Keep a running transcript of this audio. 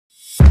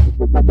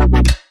Hoy!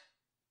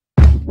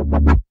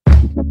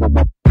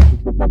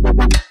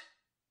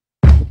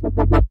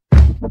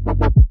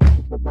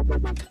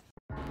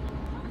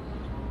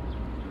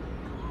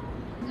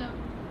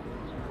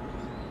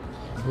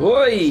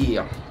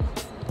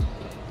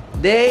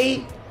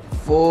 Day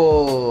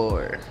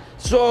 4.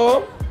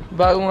 So,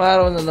 bagong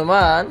araw na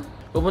naman.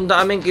 Pupunta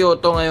kami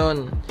Kyoto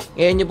ngayon.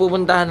 Ngayon yung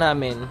pupuntahan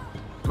namin.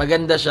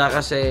 Maganda siya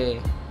kasi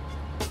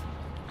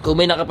kung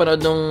may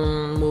nakapanood nung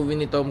movie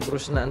ni Tom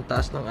Cruise na Ang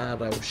Taas ng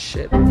Araw.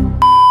 Shit.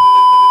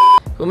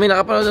 Kung may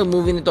nakapanood ng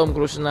movie ni Tom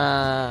Cruise na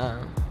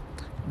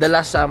The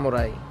Last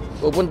Samurai,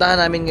 pupuntahan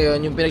namin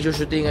ngayon yung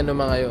pinagsushootingan ng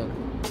mga yon.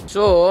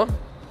 So,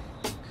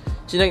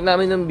 sinag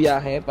namin ng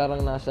biyahe, parang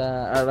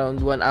nasa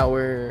around 1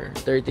 hour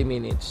 30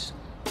 minutes.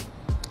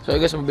 So I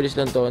guess mabilis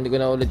lang to. Hindi ko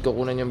na ulit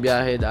kukunan yung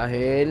biyahe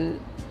dahil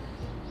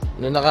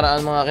noong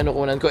nakaraan mga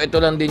kinukunan ko,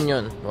 ito lang din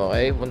yun.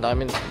 Okay? Punta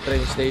kami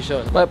train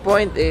station. My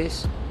point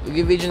is,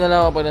 i-video na lang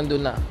ako pag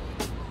nandun na.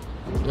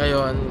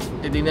 Ngayon,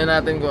 titignan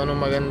natin kung anong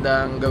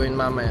magandang gawin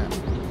mamaya.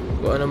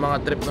 Kung anong mga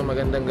trip na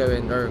magandang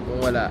gawin or kung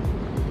wala,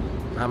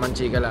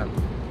 mamanchika lang.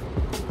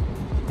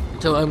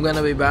 So I'm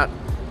gonna be back.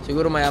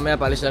 Siguro maya-maya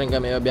palis na rin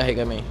kami, biyahe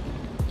kami.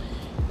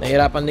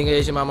 Nahirapan din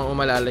kayo si mamang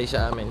umalalay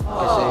sa amin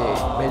kasi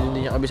medyo hindi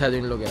niya kabisado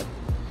yung lugar.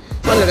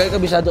 Malagay,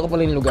 kabisado ko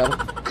pala yung lugar.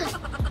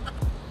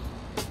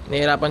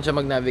 Nahirapan siya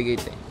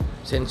mag-navigate eh.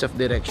 Sense of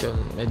direction,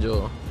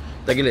 medyo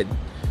tagilid.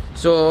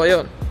 So,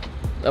 ayun.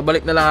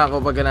 Babalik na lang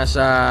ako pag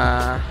nasa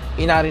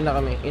Inari na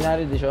kami.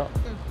 Inari di siya?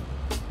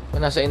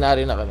 Nasa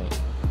Inari na kami.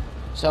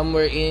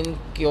 Somewhere in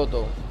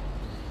Kyoto.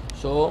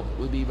 So,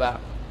 we'll be back.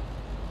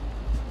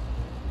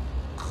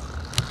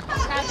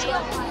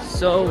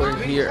 So, we're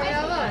here.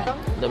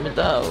 Dami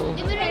tao.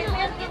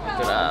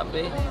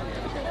 Grabe.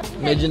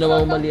 Medyo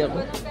nawawamali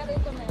ako.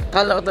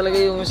 Kala ko talaga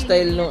yung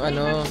style nung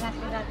ano,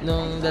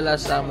 nung The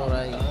Last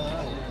Samurai.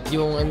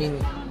 Yung, I mean,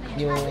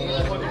 yung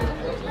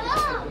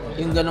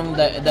ganong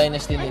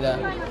dynasty nila.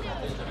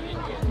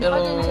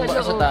 Pero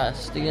baka sa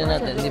taas. Tignan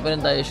natin. Hindi pa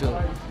rin tayo sure.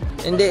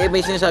 Hindi, may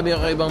sinasabi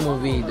ko ibang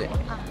movie.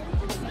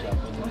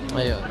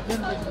 Ayun.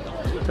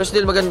 Pero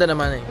still maganda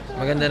naman eh.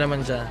 Maganda naman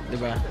siya, di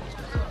ba?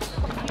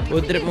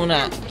 Food trip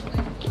muna.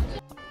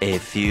 A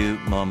few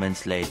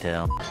moments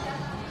later.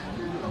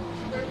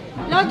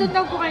 Lo, doon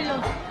daw po kayo.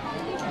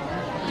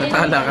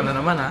 Tatala ka na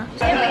naman ha?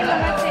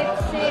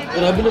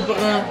 Grabe,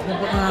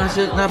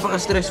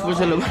 napaka-stressful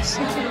sa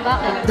labas.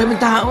 Bakit?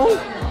 Daming tao.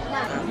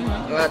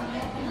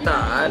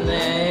 Taan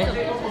eh.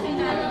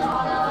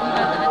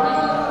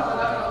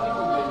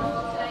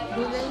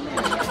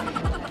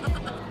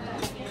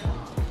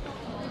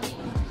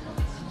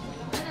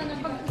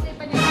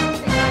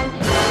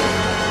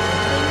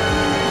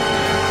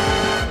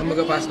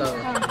 Magpapasta ako.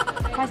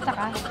 Pasta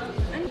ka?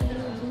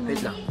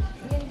 Wait lang.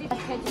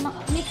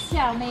 Mix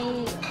siya. May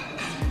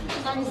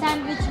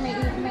sandwich, may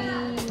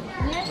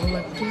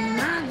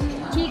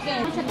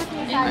chicken.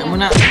 Ay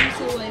muna.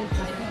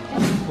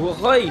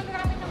 Hukoy!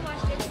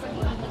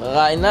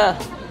 Kakain na.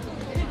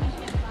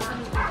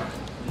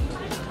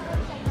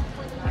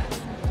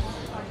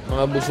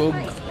 Mga busog.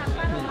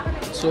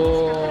 So,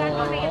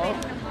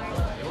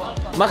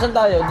 masan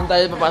tayo? Doon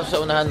tayo papasok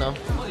sa unahan, no?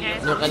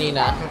 Yung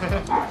kanina.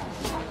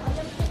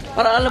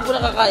 Parang alam ko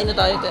na kakain na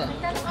tayo, te.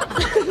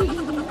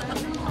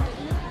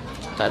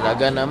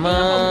 Talaga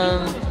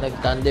naman.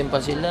 Nagtandem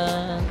pa sila.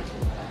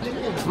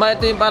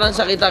 Ito yung parang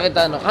sa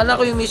kita-kita, no? Kala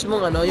ko yung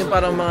mismong, ano, yung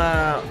parang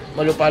mga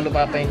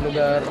malupa-lupa pa yung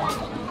lugar.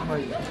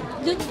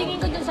 Doon, tingin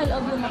ko doon sa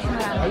loob yung mas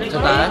marami. Sa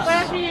taas?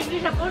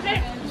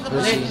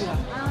 Sushi.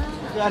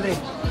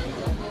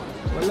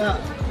 Wala.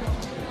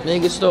 May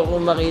gusto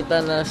kong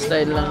makita na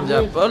style ng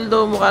Jap.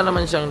 Although mukha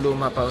naman siyang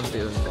luma pa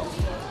unti-unti.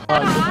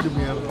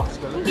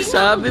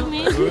 Sabi mo.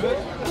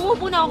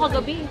 Pupo na ako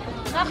kagabi.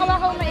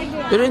 Nakakawakaw na ito.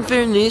 Pero in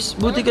fairness,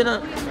 buti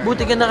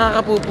ka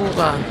nakakapupo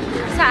ka.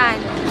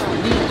 Saan?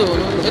 Dito,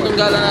 itong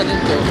gala natin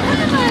to.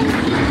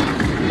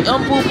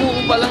 Ang pupo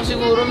ko pa lang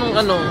siguro nung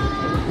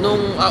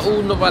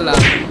A1 pa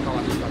lang.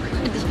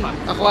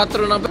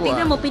 A4 ng puwa.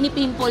 Tingnan mo,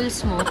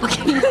 pinipimples mo.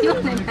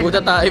 Puta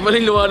tayo,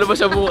 maling lumalabas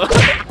sa mukha.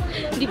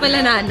 Hindi pala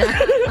nana.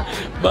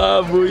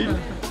 Baboy.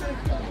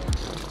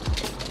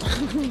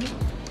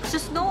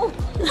 Sus, no.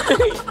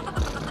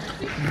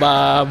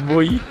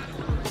 Baboy.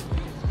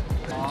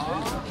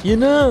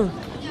 Yun na.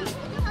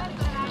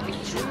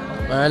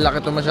 Malaki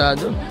ito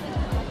masyado.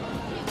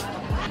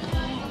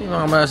 Yung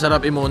mga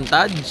masarap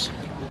i-montage.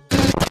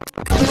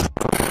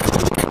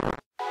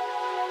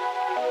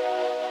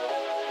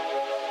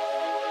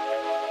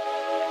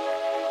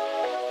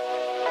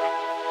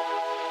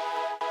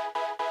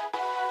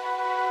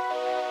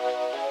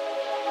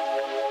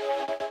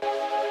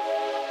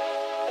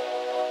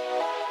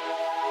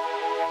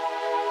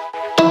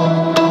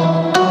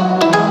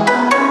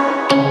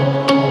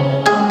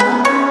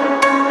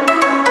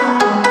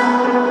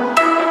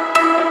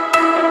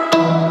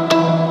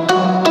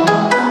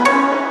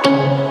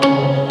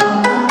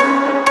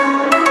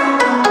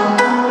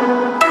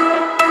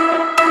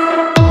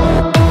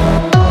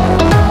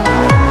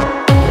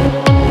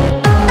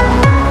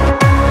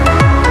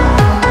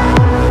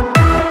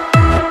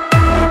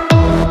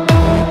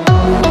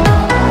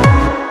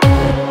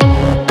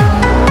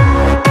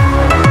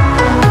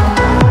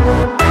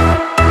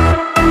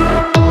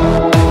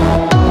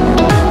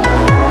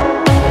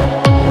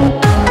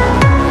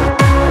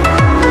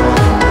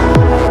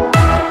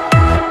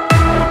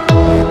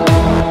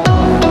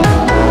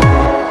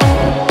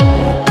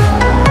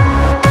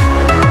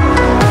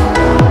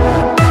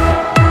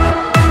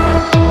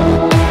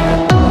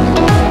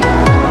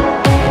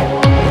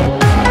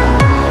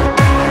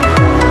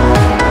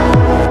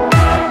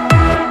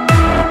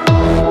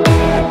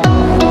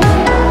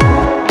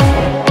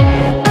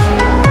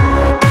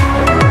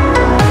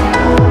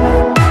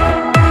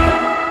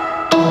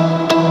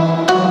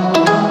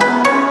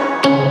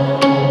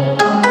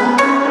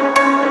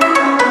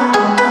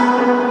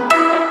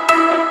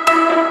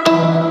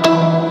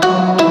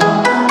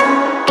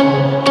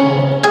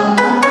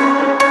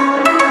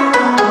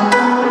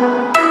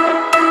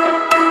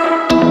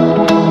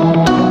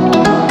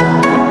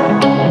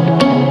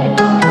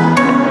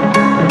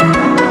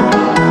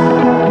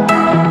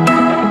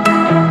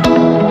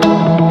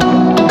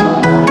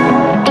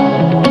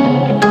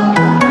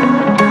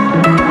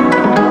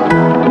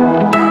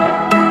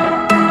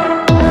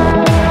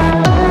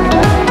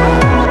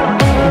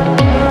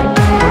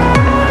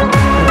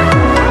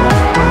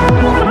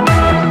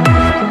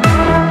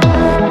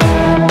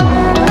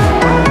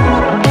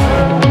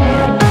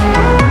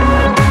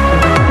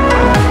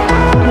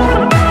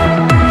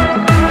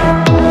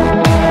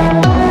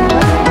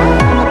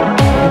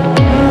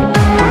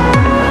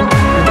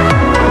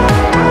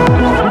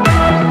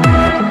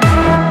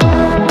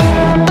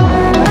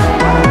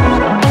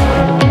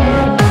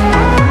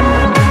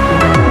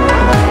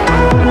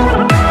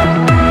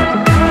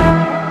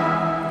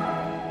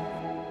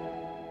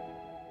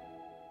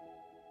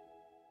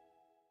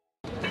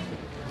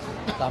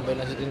 tambay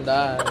lang sa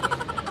tindahan.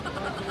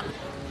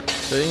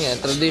 So yun nga,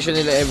 tradition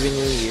nila every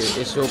New Year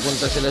is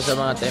pupunta sila sa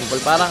mga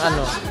temple. Parang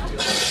ano,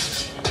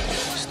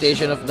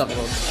 Station of the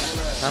Cross.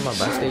 Tama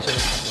ba? Station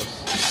of the Cross.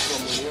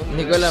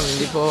 Hindi ko alam,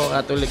 hindi po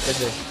Catholic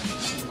kasi.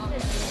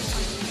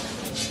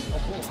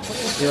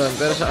 Yun,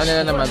 pero sa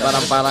kanila naman,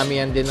 parang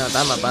paramihan din na,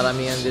 tama,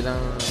 paramihan din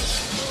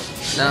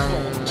ng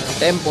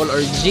temple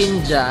or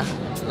jinja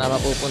na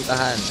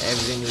mapupuntahan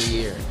every New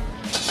Year.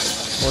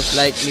 Most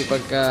likely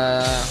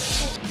pagka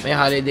may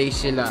holidays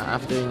sila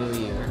after New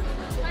Year,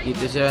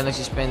 dito sila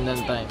nagsispend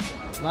ng time.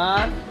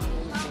 Ma?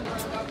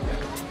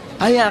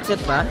 Ay, akit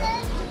pa?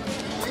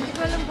 Hindi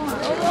ko alam kung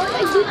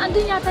ay,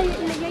 andun yata yung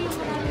ilagay yung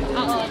marami.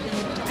 Oo,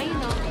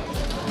 ayun o.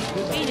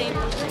 Ayun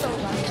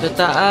Sa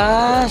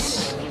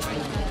taas!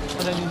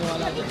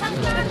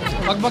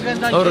 Pag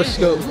maganda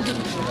Horoscope.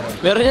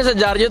 Meron yan sa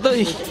dyaryo to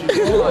eh.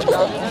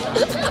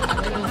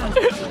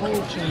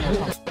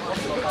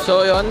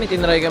 So yun, may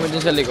tinry kami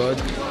dun sa likod.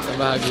 Sa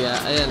bahagya.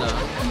 Ayan o.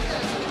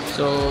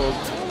 So,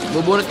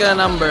 bubunot ka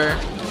na number.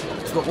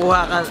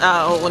 Kukuha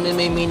ka, kukunin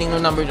may meaning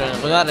ng number doon.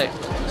 Kunwari,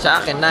 sa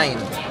akin, 9.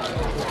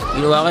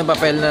 Ginawa ko yung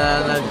papel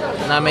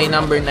na may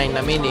number 9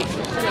 na meaning.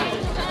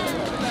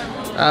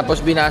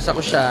 Tapos binasa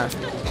ko siya.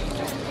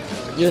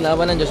 Yun,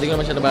 awa ng Diyos, di ko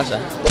naman siya nabasa.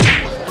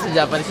 Kasi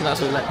Japanese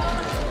nakasulat.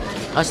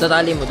 Tapos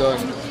natali mo doon.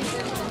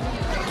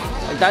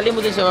 Pagtali mo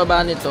din sa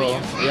baba nito,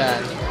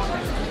 yan.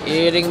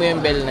 I-ring mo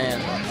yung bell na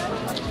yan.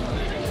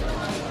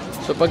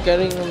 So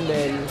pagka-ring yung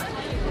bell,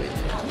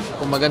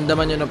 kung maganda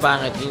man yun o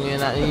pangit,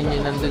 yun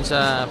yung nandun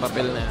sa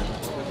papel na yan.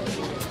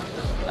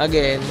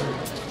 Again,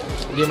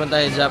 hindi man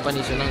tayo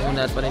Japanese, yun ang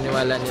una at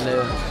paniniwala nila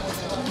yun.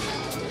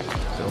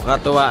 So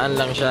katuwaan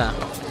lang siya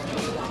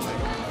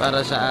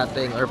para sa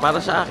ating, or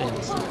para sa akin.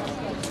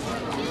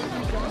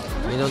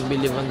 We don't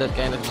believe on that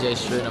kind of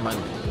gesture naman.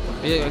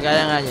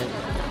 Kaya nga yan,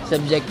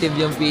 subjective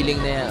yung feeling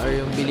na yan or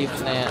yung belief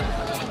na yan.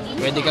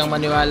 Pwede kang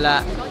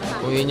maniwala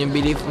kung yun yung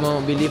belief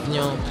mo, belief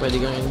nyo,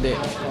 pwede kang hindi.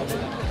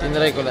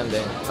 Tinry ko lang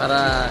din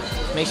para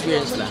may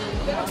experience lang.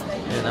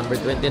 Yan, number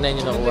 29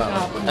 yung nakuha ko.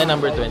 Ay,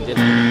 number 29.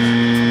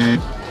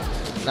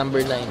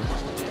 Number 9.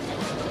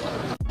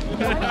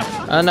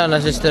 Ano,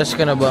 nasi-stress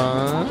ka na ba?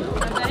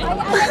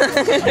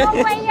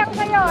 Umayak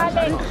kayo,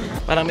 ate.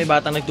 Parang may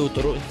batang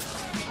nagtuturo eh.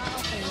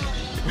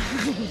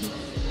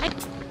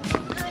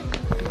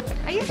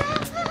 Ayun na.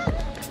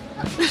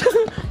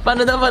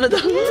 Paano daw?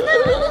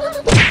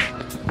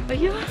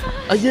 Ayun.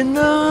 Ayan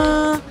na!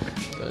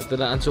 So, ito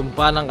na ang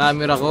sumpa ng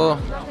camera ko.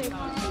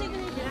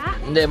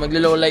 Hindi,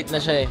 maglo-low light na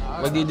siya eh.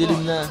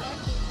 Magdidilim na.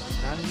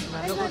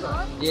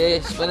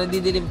 Yes, pa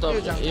nagdidilim to.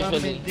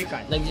 Usually.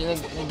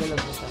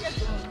 Nagdalag na siya.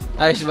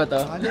 Ayos ba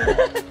to?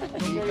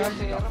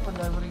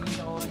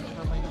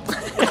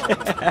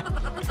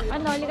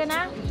 Ano, huli ka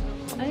na?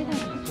 Ayun na.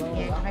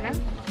 Okay lang?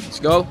 Let's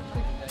go!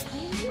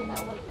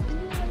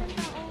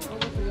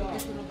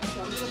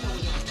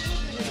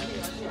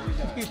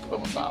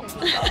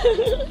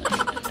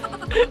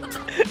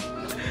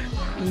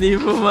 Hindi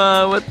mo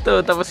maawat to,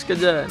 tapos ka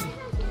dyan.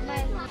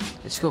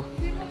 Let's go.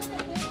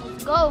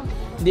 Let's go.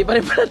 Hindi pa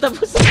rin pala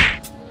tapos.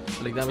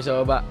 Balik namin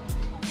sa baba.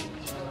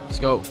 Let's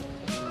go.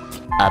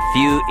 A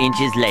few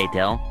inches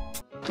later.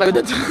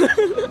 Pagod na to.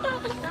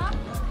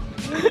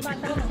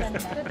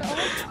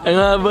 Ang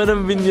haba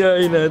ng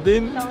binyahe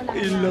natin.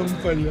 Ilang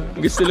pala.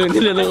 Gusto lang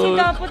nila ng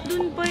Kasi dapat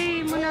dun pa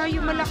eh. Malayo,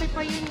 malaki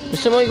pa yun eh.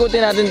 Gusto mo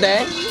ikutin natin, te?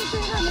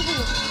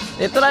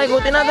 Ito na,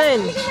 ikutin natin.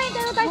 Sige na,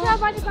 ito tayo sa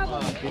bati pa.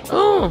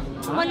 Oo.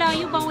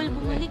 Malayo, bawal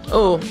bumalik eh.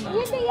 Oo.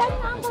 Hindi, yan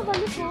nga ang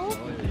babalik mo.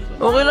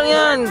 Okay lang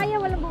yan. Kaya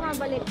walang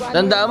bumabalik.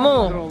 Tandaan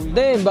mo.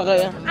 Hindi,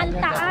 Ang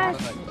taas.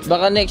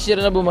 baka next year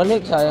na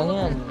bumalik. Sayang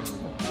yan.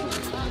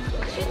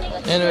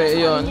 Anyway,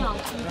 yun.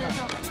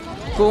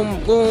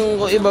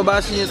 Kung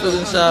ibabase nyo to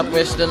dun sa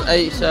pwesto,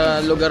 ay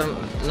sa lugar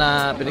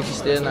na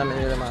pinagsistaya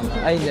namin nila mama.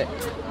 Ay hindi.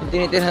 Yung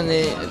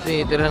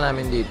tinitirhan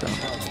namin dito.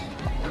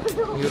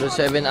 Euro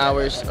 7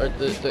 hours or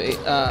 7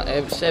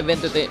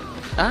 to 8.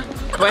 Ah?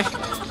 Pwes.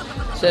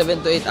 7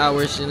 to 8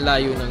 hours yung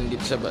layo ng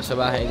dito sa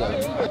bahay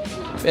doon.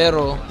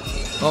 Pero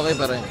okay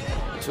pa rin.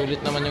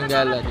 Sulit naman yung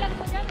galad.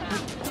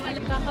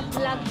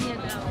 Kaka-vlog niya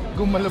daw.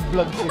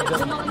 Gumalablag siya daw.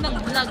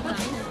 Nag-vlog na.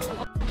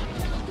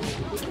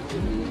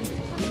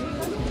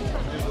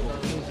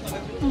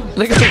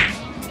 Like,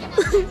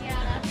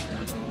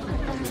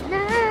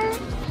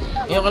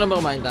 ngayon ka na ba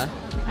kumain ta?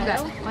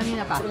 Hello?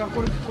 Kanina pa.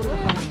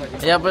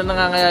 Kaya pala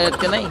nangangayayat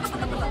ka na eh.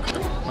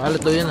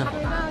 Makalat daw yun ah.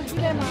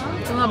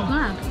 Tungab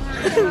nga.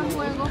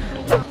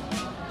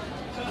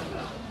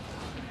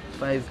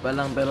 5 pa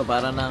lang pero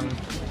para ng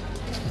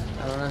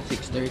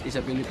 6:30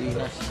 sa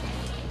Pilipinas.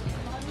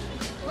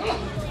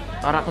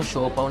 Para akong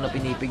siopaw na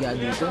pinipiga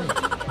dito.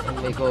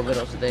 May cover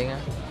ako sa tenga.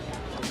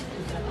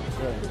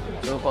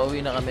 So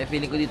pauwi na kami.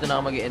 Feeling ko dito na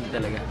ako mag-end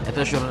talaga.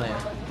 Ito sure na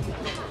yun.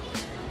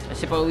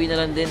 Kasi pauwi na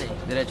lang din eh.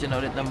 Diretso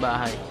na ulit ng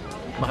bahay.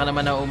 Baka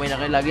naman nauumay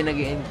na kayo. Lagi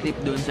nag-end trip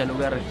doon sa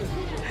lugar eh.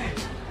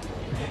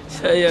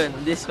 So yun,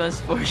 this one's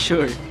for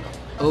sure.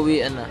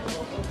 Uwian na.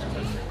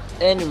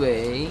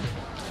 Anyway,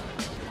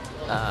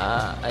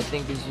 I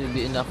think this will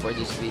be enough for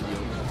this video.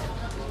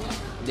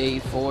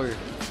 Day 4.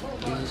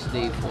 This is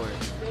day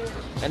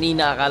 4.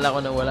 Kanina akala ko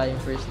na wala yung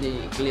first day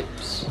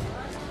clips.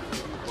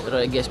 Pero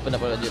I guess pa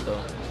napanood nyo to.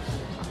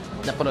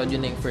 Napanood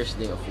yun na yung first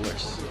day, of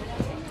course.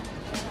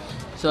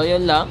 So,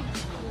 yun lang.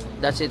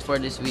 That's it for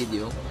this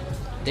video.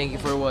 Thank you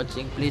for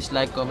watching. Please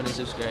like, comment, and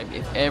subscribe.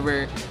 If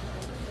ever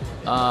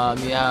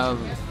you have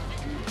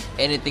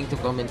anything to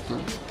comment to,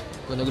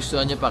 kung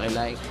nagustuhan nyo,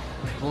 paki-like.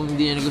 Kung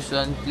hindi nyo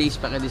nagustuhan, please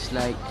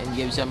paki-dislike and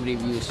give some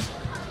reviews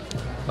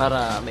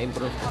para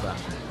ma-improve ko pa.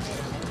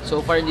 So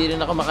far, hindi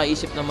rin ako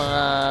makaisip ng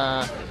mga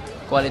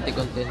quality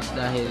content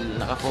dahil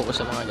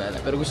nakafocus sa mga gala.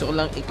 Pero gusto ko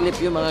lang i-clip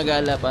yung mga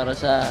gala para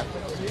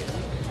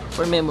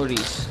for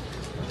memories.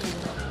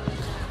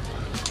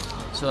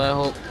 So I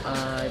hope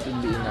it will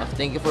be enough.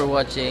 Thank you for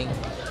watching.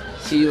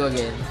 See you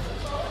again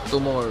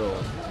tomorrow.